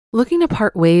Looking to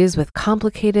part ways with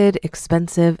complicated,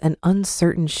 expensive, and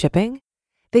uncertain shipping?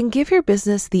 Then give your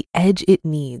business the edge it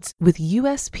needs with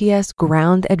USPS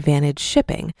Ground Advantage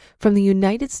shipping from the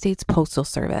United States Postal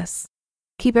Service.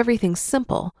 Keep everything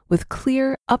simple with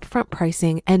clear, upfront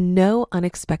pricing and no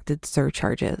unexpected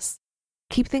surcharges.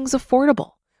 Keep things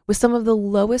affordable with some of the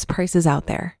lowest prices out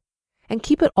there. And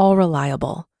keep it all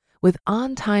reliable with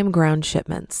on-time ground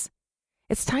shipments.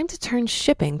 It's time to turn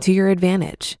shipping to your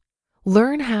advantage.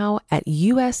 Learn how at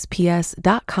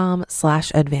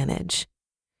USPS.com/advantage.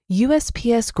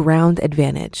 USPS Ground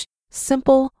Advantage.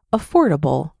 Simple,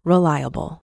 affordable,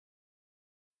 reliable.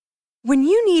 When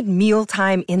you need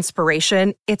mealtime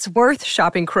inspiration, it's worth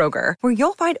shopping Kroger, where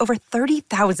you'll find over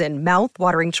 30,000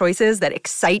 mouth-watering choices that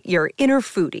excite your inner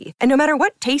foodie. And no matter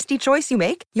what tasty choice you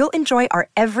make, you'll enjoy our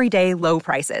everyday low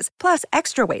prices, plus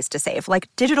extra ways to save, like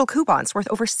digital coupons worth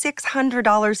over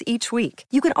 $600 each week.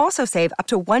 You can also save up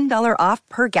to $1 off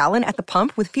per gallon at the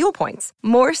pump with fuel points.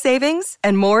 More savings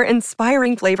and more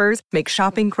inspiring flavors make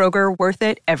shopping Kroger worth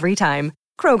it every time.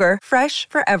 Kroger, fresh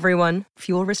for everyone.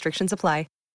 Fuel restrictions apply.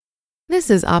 This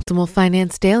is Optimal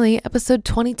Finance Daily, episode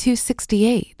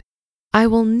 2268. I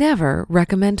Will Never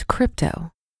Recommend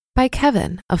Crypto by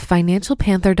Kevin of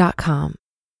FinancialPanther.com.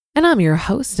 And I'm your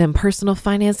host and personal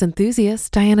finance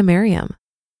enthusiast, Diana Merriam.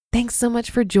 Thanks so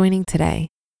much for joining today.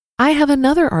 I have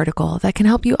another article that can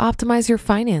help you optimize your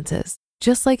finances,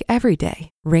 just like every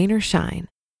day, rain or shine.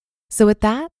 So with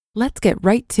that, let's get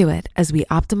right to it as we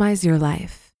optimize your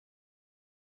life.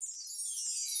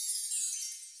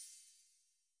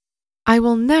 I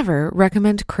Will Never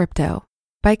Recommend Crypto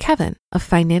by Kevin of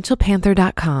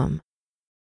FinancialPanther.com.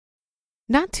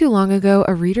 Not too long ago,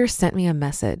 a reader sent me a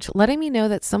message letting me know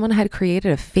that someone had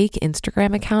created a fake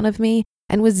Instagram account of me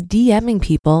and was DMing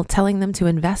people telling them to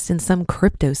invest in some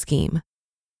crypto scheme.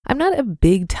 I'm not a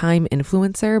big-time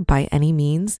influencer by any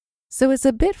means, so it's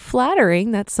a bit flattering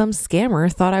that some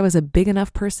scammer thought I was a big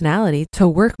enough personality to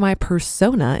work my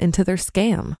persona into their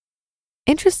scam.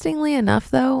 Interestingly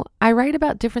enough, though, I write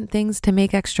about different things to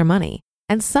make extra money,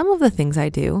 and some of the things I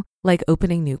do, like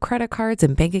opening new credit cards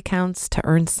and bank accounts to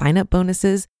earn sign-up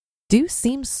bonuses, do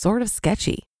seem sort of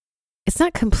sketchy. It's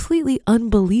not completely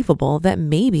unbelievable that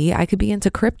maybe I could be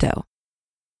into crypto.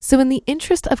 So in the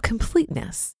interest of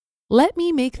completeness, let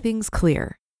me make things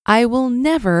clear. I will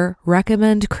never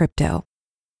recommend crypto.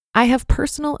 I have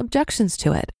personal objections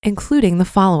to it, including the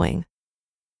following.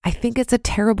 I think it's a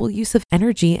terrible use of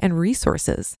energy and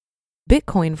resources.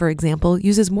 Bitcoin, for example,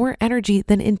 uses more energy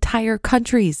than entire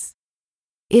countries.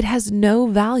 It has no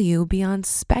value beyond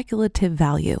speculative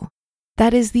value.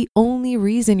 That is the only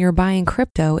reason you're buying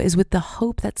crypto is with the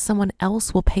hope that someone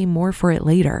else will pay more for it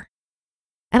later.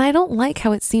 And I don't like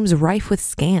how it seems rife with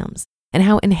scams and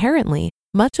how inherently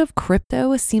much of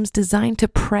crypto seems designed to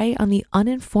prey on the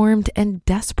uninformed and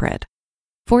desperate.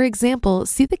 For example,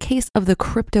 see the case of the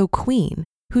crypto queen,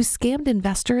 who scammed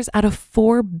investors out of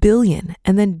 $4 billion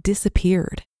and then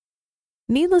disappeared.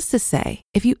 Needless to say,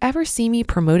 if you ever see me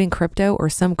promoting crypto or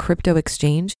some crypto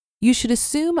exchange, you should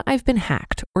assume I've been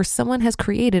hacked or someone has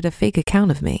created a fake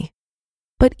account of me.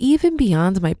 But even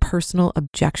beyond my personal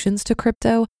objections to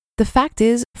crypto, the fact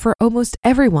is, for almost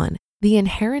everyone, the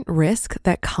inherent risk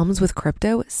that comes with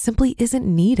crypto simply isn't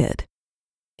needed.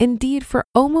 Indeed, for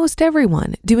almost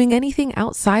everyone, doing anything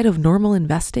outside of normal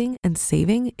investing and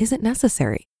saving isn't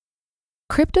necessary.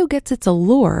 Crypto gets its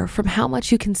allure from how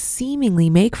much you can seemingly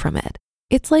make from it.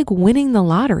 It's like winning the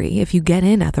lottery if you get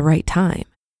in at the right time.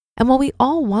 And while we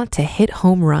all want to hit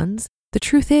home runs, the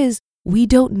truth is we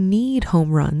don't need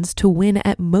home runs to win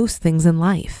at most things in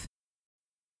life.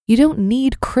 You don't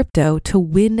need crypto to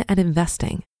win at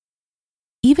investing.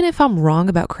 Even if I'm wrong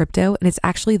about crypto and it's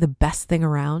actually the best thing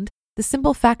around, the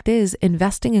simple fact is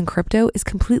investing in crypto is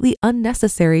completely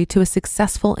unnecessary to a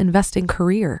successful investing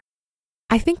career.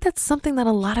 I think that's something that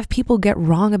a lot of people get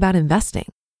wrong about investing.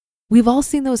 We've all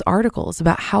seen those articles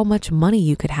about how much money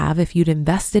you could have if you'd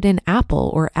invested in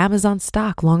Apple or Amazon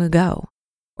stock long ago.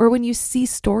 Or when you see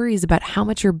stories about how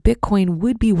much your Bitcoin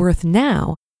would be worth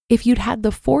now if you'd had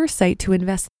the foresight to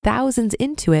invest thousands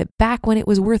into it back when it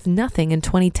was worth nothing in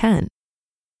 2010.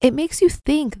 It makes you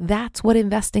think that's what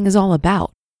investing is all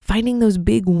about. Finding those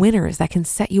big winners that can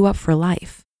set you up for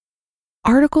life.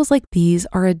 Articles like these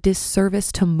are a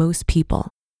disservice to most people,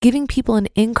 giving people an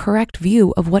incorrect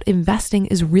view of what investing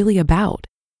is really about.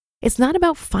 It's not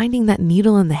about finding that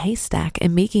needle in the haystack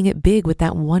and making it big with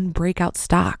that one breakout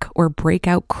stock or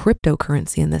breakout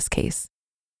cryptocurrency in this case.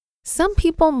 Some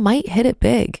people might hit it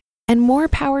big, and more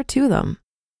power to them.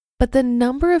 But the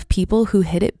number of people who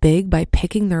hit it big by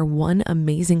picking their one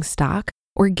amazing stock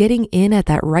or getting in at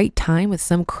that right time with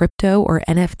some crypto or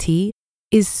NFT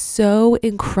is so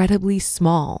incredibly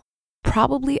small,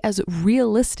 probably as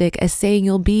realistic as saying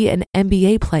you'll be an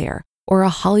NBA player or a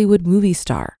Hollywood movie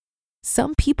star.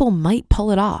 Some people might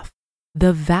pull it off.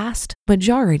 The vast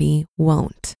majority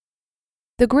won't.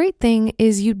 The great thing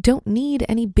is you don't need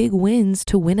any big wins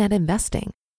to win at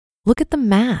investing. Look at the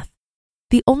math.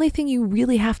 The only thing you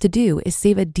really have to do is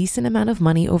save a decent amount of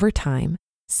money over time,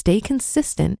 stay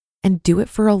consistent, and do it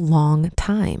for a long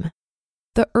time.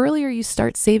 The earlier you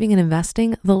start saving and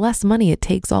investing, the less money it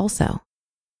takes also.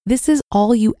 This is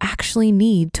all you actually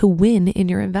need to win in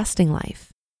your investing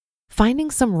life. Finding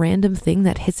some random thing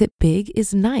that hits it big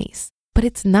is nice, but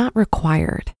it's not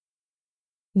required.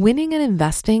 Winning and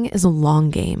investing is a long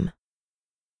game.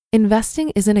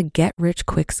 Investing isn't a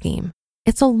get-rich-quick scheme.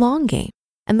 It's a long game,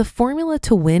 and the formula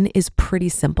to win is pretty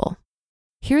simple.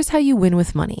 Here's how you win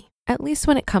with money, at least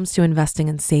when it comes to investing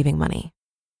and saving money.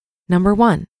 Number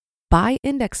 1, buy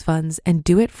index funds and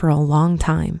do it for a long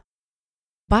time.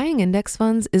 Buying index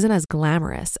funds isn't as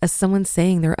glamorous as someone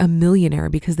saying they're a millionaire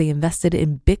because they invested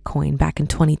in Bitcoin back in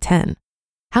 2010.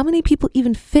 How many people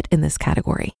even fit in this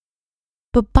category?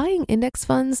 But buying index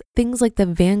funds, things like the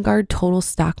Vanguard Total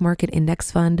Stock Market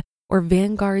Index Fund or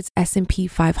Vanguard's S&P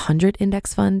 500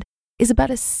 Index Fund, is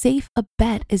about as safe a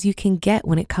bet as you can get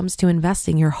when it comes to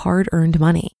investing your hard-earned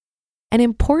money. And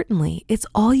importantly, it's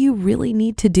all you really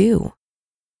need to do.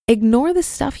 Ignore the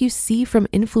stuff you see from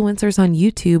influencers on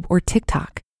YouTube or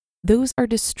TikTok. Those are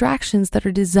distractions that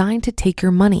are designed to take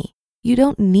your money. You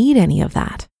don't need any of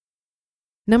that.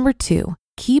 Number 2,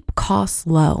 keep costs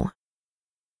low.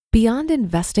 Beyond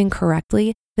investing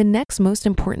correctly, the next most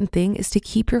important thing is to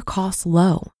keep your costs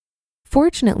low.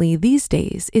 Fortunately, these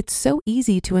days, it's so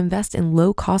easy to invest in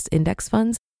low-cost index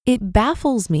funds, it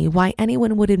baffles me why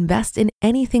anyone would invest in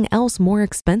anything else more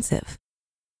expensive.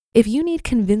 If you need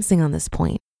convincing on this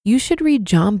point, you should read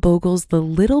John Bogle's The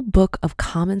Little Book of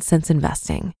Common Sense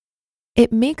Investing.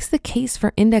 It makes the case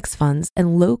for index funds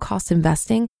and low-cost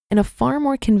investing in a far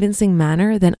more convincing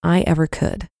manner than I ever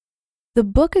could. The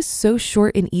book is so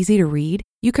short and easy to read,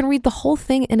 you can read the whole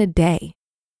thing in a day.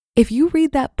 If you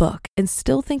read that book and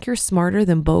still think you're smarter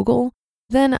than Bogle,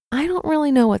 then I don't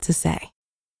really know what to say.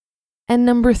 And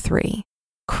number 3,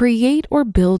 create or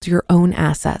build your own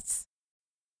assets.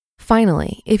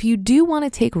 Finally, if you do want to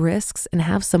take risks and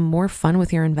have some more fun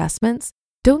with your investments,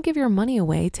 don't give your money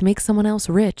away to make someone else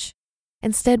rich.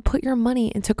 Instead, put your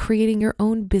money into creating your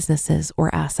own businesses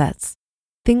or assets.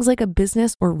 Things like a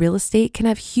business or real estate can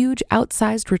have huge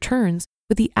outsized returns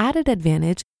with the added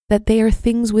advantage that they are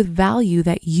things with value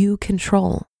that you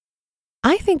control.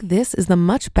 I think this is the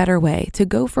much better way to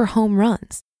go for home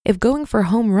runs, if going for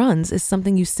home runs is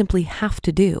something you simply have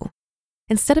to do.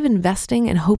 Instead of investing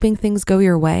and hoping things go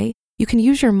your way, you can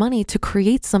use your money to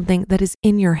create something that is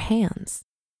in your hands.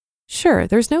 Sure,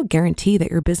 there's no guarantee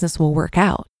that your business will work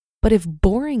out, but if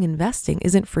boring investing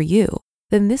isn't for you,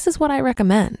 then this is what I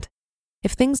recommend.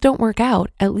 If things don't work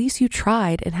out, at least you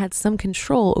tried and had some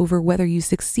control over whether you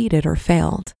succeeded or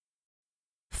failed.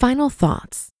 Final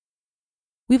thoughts.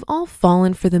 We've all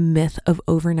fallen for the myth of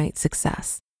overnight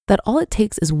success, that all it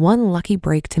takes is one lucky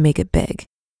break to make it big.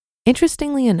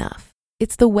 Interestingly enough,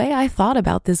 it's the way I thought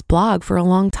about this blog for a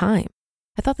long time.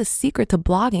 I thought the secret to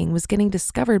blogging was getting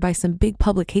discovered by some big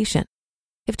publication.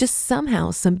 If just somehow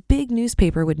some big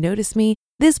newspaper would notice me,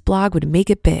 this blog would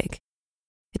make it big.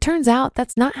 It turns out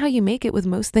that's not how you make it with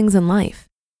most things in life.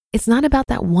 It's not about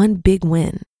that one big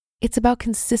win. It's about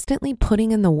consistently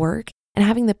putting in the work and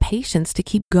having the patience to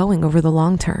keep going over the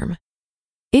long term.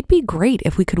 It'd be great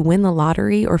if we could win the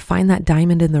lottery or find that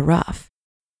diamond in the rough,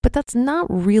 but that's not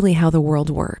really how the world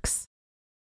works.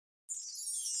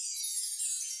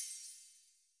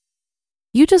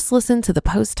 You just listened to the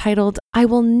post titled, "I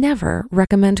Will Never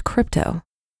Recommend Crypto"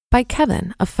 by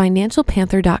Kevin of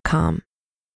FinancialPanther.com.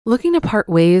 Looking to part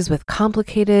ways with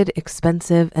complicated,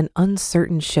 expensive, and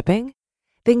uncertain shipping?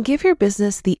 Then give your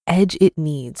business the edge it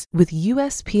needs with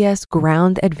USPS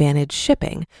Ground Advantage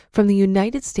shipping from the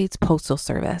United States Postal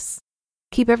Service.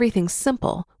 Keep everything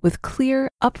simple with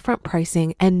clear, upfront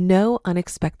pricing and no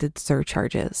unexpected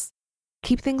surcharges.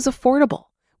 Keep things affordable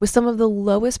with some of the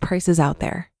lowest prices out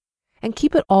there. And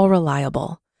keep it all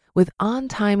reliable with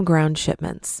on-time ground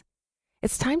shipments.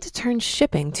 It's time to turn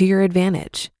shipping to your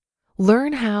advantage.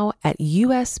 Learn how at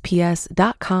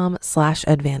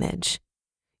USPS.com/advantage.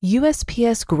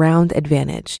 USPS Ground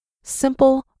Advantage.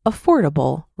 Simple,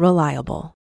 affordable,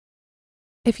 reliable.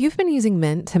 If you've been using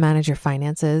Mint to manage your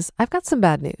finances, I've got some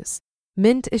bad news.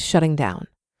 Mint is shutting down.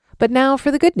 But now for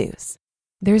the good news.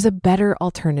 There's a better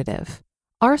alternative.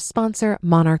 Our sponsor,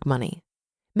 Monarch Money.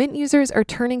 Mint users are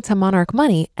turning to Monarch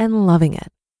Money and loving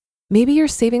it. Maybe you're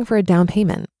saving for a down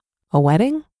payment, A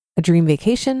wedding? A dream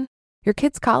vacation? Your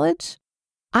kids' college?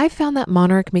 I've found that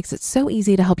Monarch makes it so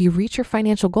easy to help you reach your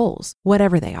financial goals,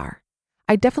 whatever they are.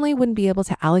 I definitely wouldn't be able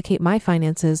to allocate my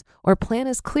finances or plan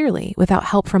as clearly without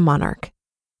help from Monarch.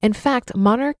 In fact,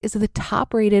 Monarch is the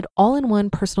top-rated all-in-one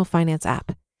personal finance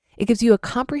app. It gives you a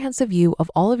comprehensive view of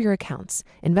all of your accounts,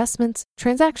 investments,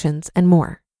 transactions, and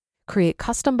more. Create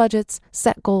custom budgets,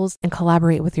 set goals, and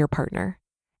collaborate with your partner.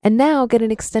 And now get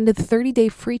an extended 30-day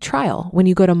free trial when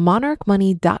you go to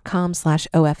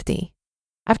monarchmoney.com/OFD.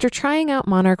 After trying out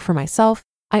Monarch for myself,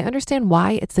 I understand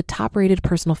why it's the top-rated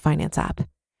personal finance app.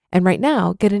 And right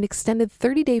now, get an extended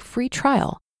 30-day free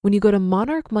trial when you go to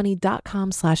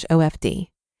monarchmoney.com/OFD.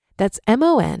 That's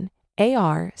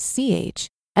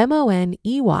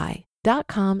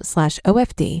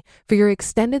monarchmoney.com/OFD for your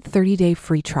extended 30-day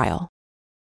free trial.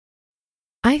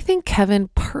 I think Kevin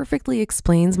perfectly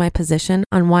explains my position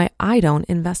on why I don't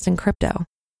invest in crypto.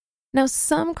 Now,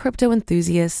 some crypto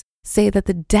enthusiasts say that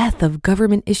the death of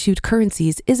government-issued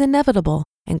currencies is inevitable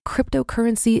and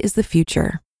cryptocurrency is the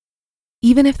future.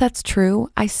 Even if that's true,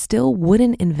 I still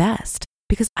wouldn't invest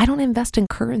because I don't invest in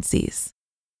currencies.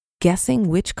 Guessing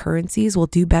which currencies will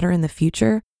do better in the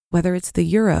future, whether it's the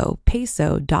euro,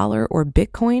 peso, dollar, or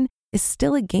Bitcoin, is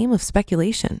still a game of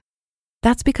speculation.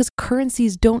 That's because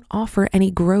currencies don't offer any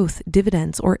growth,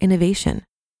 dividends, or innovation.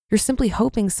 You're simply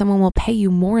hoping someone will pay you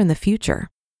more in the future,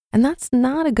 and that's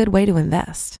not a good way to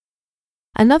invest.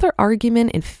 Another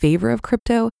argument in favor of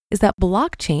crypto is that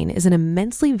blockchain is an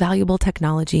immensely valuable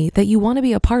technology that you want to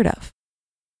be a part of.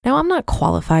 Now, I'm not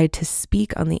qualified to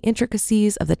speak on the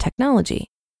intricacies of the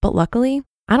technology, but luckily,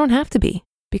 I don't have to be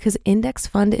because index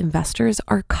fund investors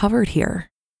are covered here.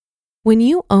 When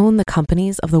you own the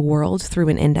companies of the world through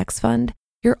an index fund,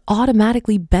 you're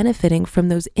automatically benefiting from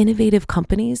those innovative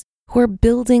companies who are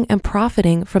building and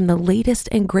profiting from the latest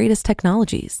and greatest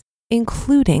technologies,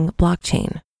 including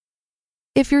blockchain.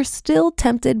 If you're still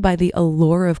tempted by the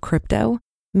allure of crypto,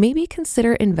 maybe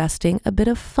consider investing a bit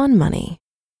of fun money.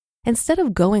 Instead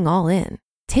of going all in,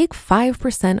 take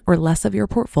 5% or less of your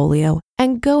portfolio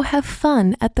and go have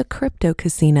fun at the crypto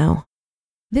casino.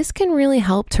 This can really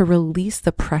help to release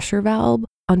the pressure valve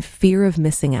on fear of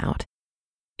missing out.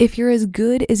 If you're as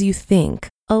good as you think,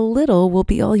 a little will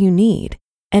be all you need.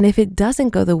 And if it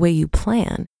doesn't go the way you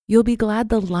plan, you'll be glad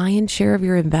the lion's share of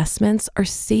your investments are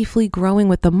safely growing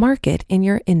with the market in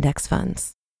your index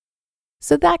funds.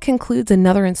 So that concludes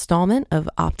another installment of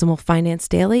Optimal Finance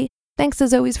Daily. Thanks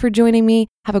as always for joining me.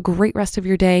 Have a great rest of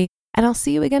your day, and I'll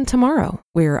see you again tomorrow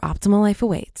where your optimal life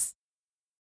awaits.